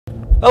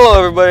Hello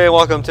everybody and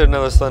welcome to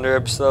another Slender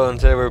episode, and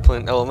today we're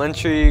playing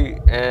Elementary,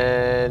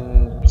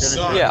 and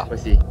yeah.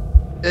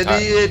 And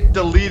he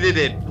deleted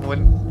it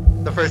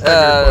when the first time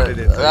you recorded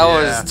it. So that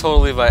was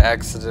totally by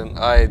accident.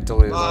 I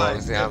deleted the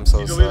wrong thing, I'm so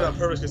sorry. He deleted it on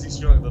purpose because he's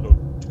feeling like a little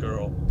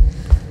girl.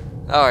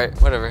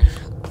 Alright, whatever.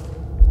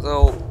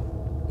 So,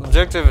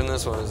 objective in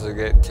this one is to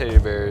get teddy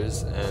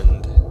bears,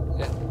 and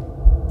yeah.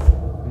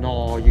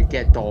 No, you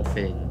get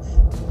dolphins.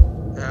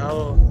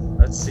 Now,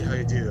 let's see how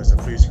you do as a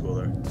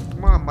preschooler.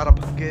 Come on,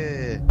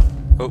 motherfucker.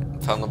 Oh,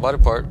 found the body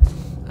part.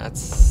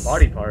 That's...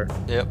 Body part?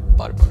 Yep,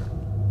 body part.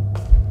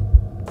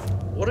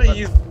 What are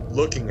you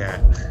looking at?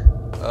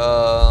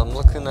 I'm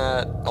looking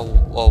at...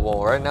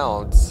 well, right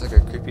now, it's like a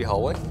creepy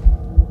hallway.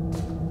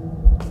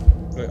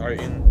 Wait, are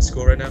you in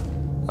school right now?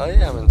 Oh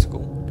yeah, I'm in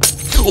school.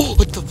 Oh,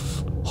 what the...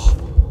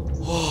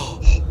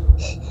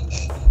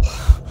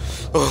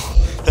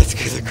 Oh, that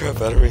scared the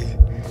crap out of me.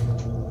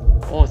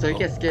 Oh, so you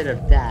get scared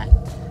of that,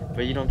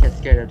 but you don't get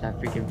scared of that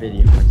freaking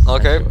video.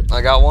 Okay,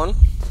 I got one.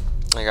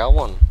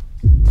 Watch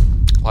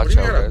What do you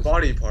mean out, a guys.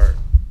 body part?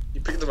 You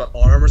picked up an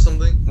arm or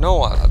something?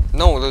 No,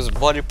 no, there's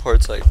body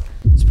parts like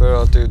spread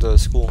out through the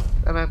school.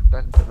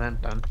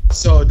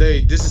 So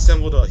they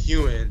disassembled a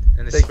human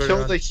and They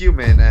killed the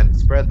human and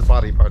spread the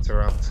body parts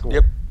around the school.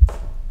 Yep.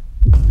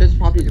 That's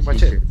probably the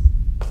teachers.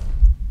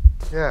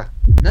 Yeah.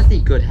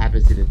 Nothing good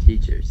happens to the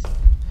teachers.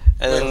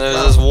 And then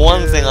there's this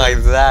one thing like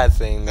that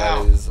thing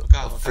that is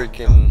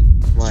freaking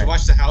Did you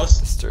watch The House?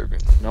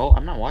 disturbing. No,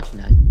 I'm not watching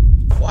that.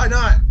 Why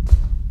not?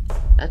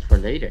 That's for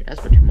later.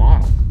 That's for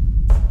tomorrow.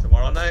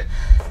 Tomorrow night?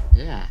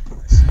 Yeah.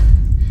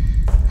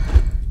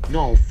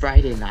 No,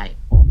 Friday night.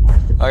 Oh,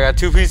 Martha. I got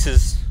 2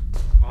 pieces.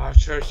 Oh,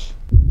 church.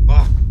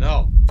 Fuck,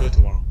 no. Do it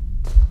tomorrow.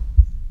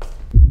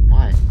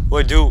 Why?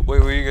 Wait, what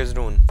are you guys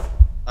doing?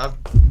 I'm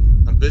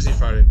busy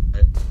Friday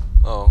night.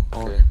 Oh,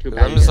 Oh, okay. too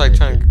bad I'm just you like guys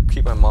trying did. to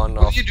keep my mind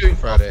off. What are you doing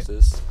Friday? Off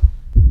this.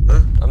 Huh?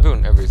 I'm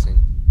doing everything.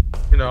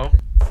 You know.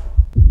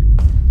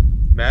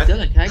 Matt?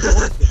 Dylan, can I go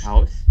over to your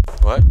house?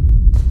 What?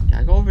 Can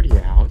I go over to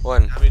your house?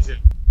 When? Yeah, me too.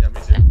 Yeah, me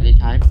too.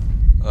 Anytime?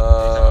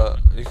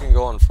 You can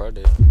go on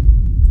Friday.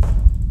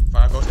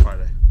 Fine, goes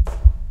Friday.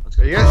 Let's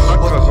go. You guys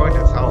talked about going to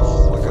his house.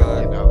 Oh my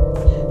God. You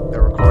know,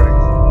 they're recording.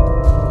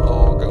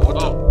 Oh, okay. What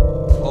the?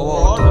 For Oh,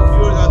 all the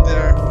viewers out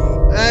there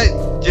who Hey,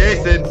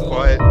 Jason,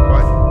 quiet,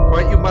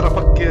 you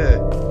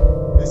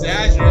motherfucker. his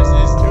address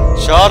is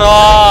 2. Shut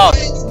up!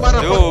 Quiet, you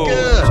motherfucker.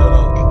 Dude, shut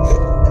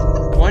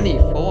up.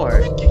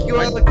 24. Kick you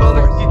out of the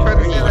color if you try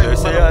to say that.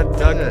 There's a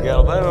duck, get a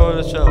man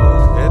with a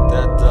shovel. Hit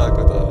that duck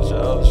with a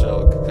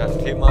shovel. Gotta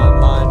keep my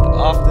mind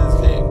off this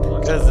game,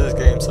 because this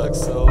game sucks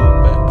so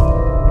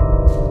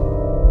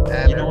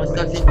bad. You know what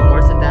sucks even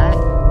worse than that?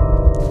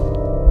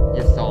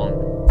 Your song.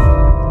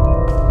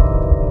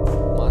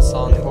 My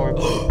song.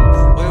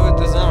 Wait,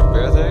 there's not a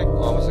bear there?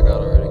 Oh, I must have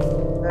got it already.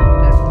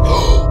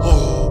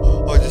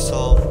 Oh, I just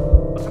saw him.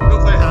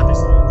 Don't play happy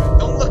song.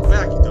 Don't look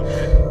back, you dumb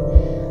shit.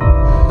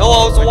 No,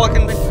 I was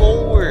walking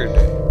forward.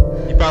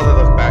 He probably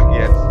looked back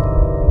yet.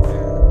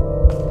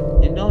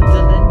 You know,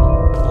 Dylan?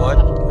 What? I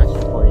have a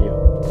question for you.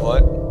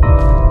 What?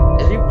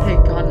 If you play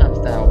Gangnam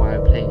Style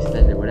while playing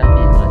Slender, would that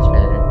be much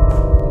better?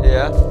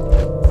 Yeah.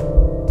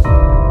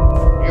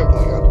 You're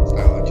playing Gundam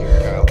Style, aren't you,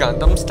 Kyle?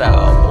 Gundam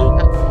style.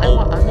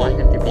 I want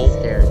him to be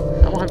scared.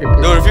 I want him to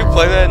be Dude, if you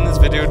play that in this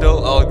video,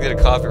 though, I'll get a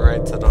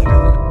copyright, so don't do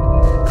that.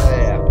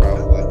 Yeah,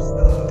 probably.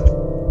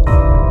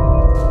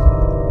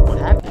 What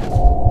happened?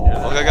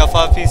 Okay, I got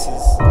 5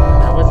 pieces.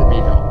 That wasn't me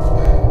though.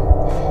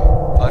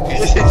 5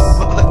 pieces.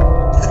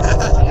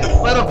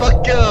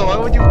 Motherfucker, why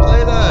would you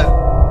play that?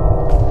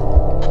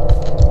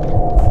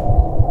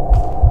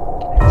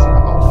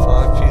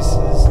 5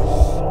 pieces.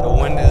 The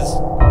wind is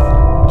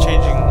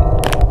changing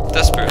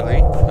desperately.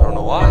 I don't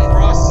know why.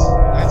 Ross,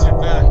 that's your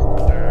back.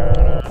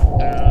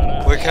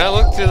 Wait, can I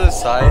look to the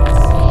sides?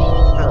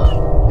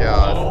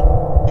 God.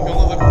 No, you can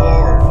only look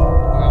forward.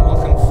 I'm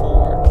looking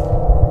forward.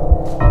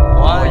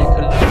 Why? You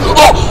could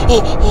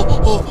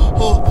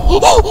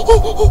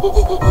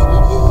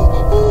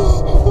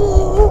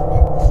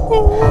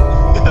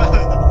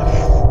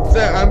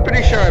Sir, I'm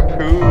pretty sure I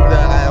proved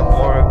that I am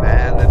more a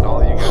man than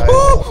all you guys.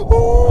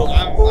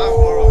 I'm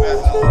more of a man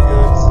than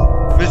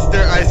all you Mister,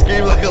 I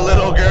scream like a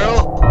little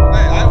girl. guys.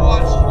 Hey, I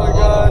watched Oh my all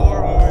God. the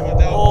horror movies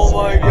without Oh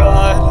my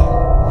god.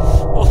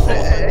 Oh my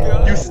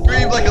god. You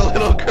scream like a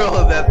little girl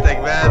in that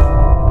thing, man.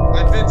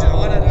 I've been to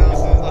haunted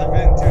houses. I've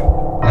been to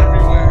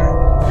everywhere.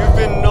 You've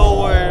been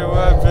nowhere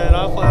where I've been.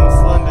 I'm playing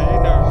Slender.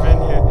 You've never been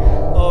here.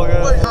 Oh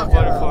god, What it's a happened?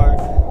 body part.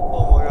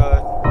 Oh my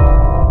god.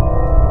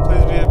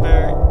 Please be a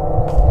bear.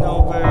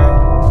 No bear.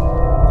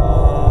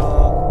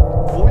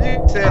 What would you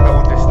say if I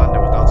went through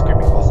Slender without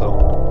screaming also?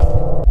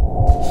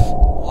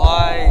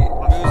 Why?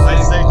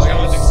 I say Music,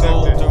 challenge are you so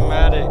accepted.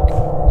 dramatic?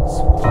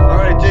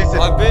 Alright, Jason.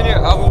 I've been here.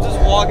 I was just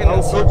walking I'll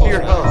in go circles. to your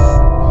man.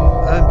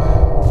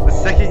 house.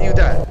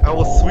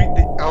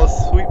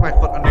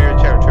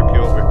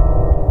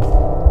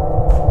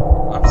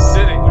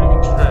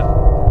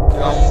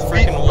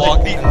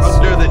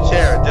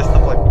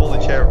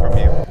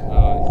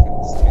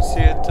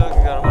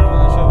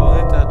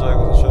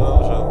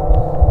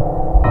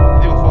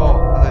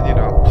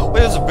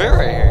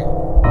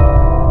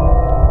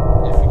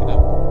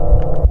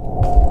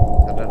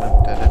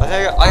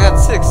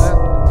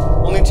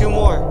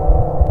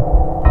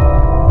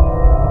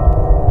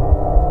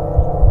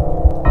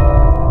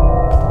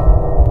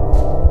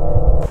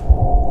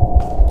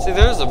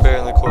 a bear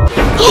in the courtyard.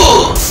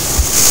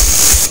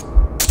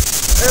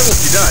 Hey, look,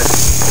 he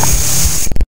died.